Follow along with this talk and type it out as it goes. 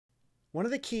One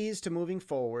of the keys to moving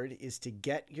forward is to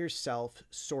get yourself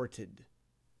sorted.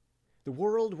 The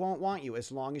world won't want you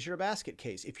as long as you're a basket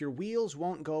case. If your wheels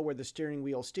won't go where the steering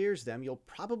wheel steers them, you'll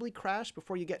probably crash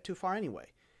before you get too far anyway.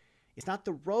 It's not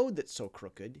the road that's so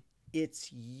crooked,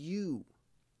 it's you.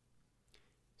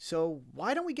 So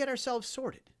why don't we get ourselves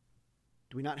sorted?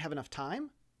 Do we not have enough time?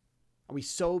 Are we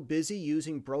so busy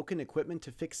using broken equipment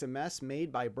to fix a mess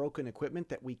made by broken equipment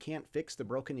that we can't fix the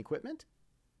broken equipment?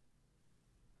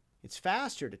 It's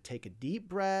faster to take a deep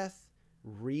breath,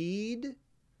 read,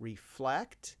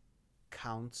 reflect,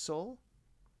 counsel,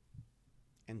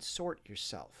 and sort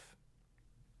yourself.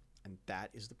 And that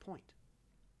is the point.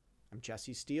 I'm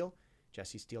Jesse Steele,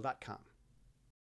 jessesteele.com.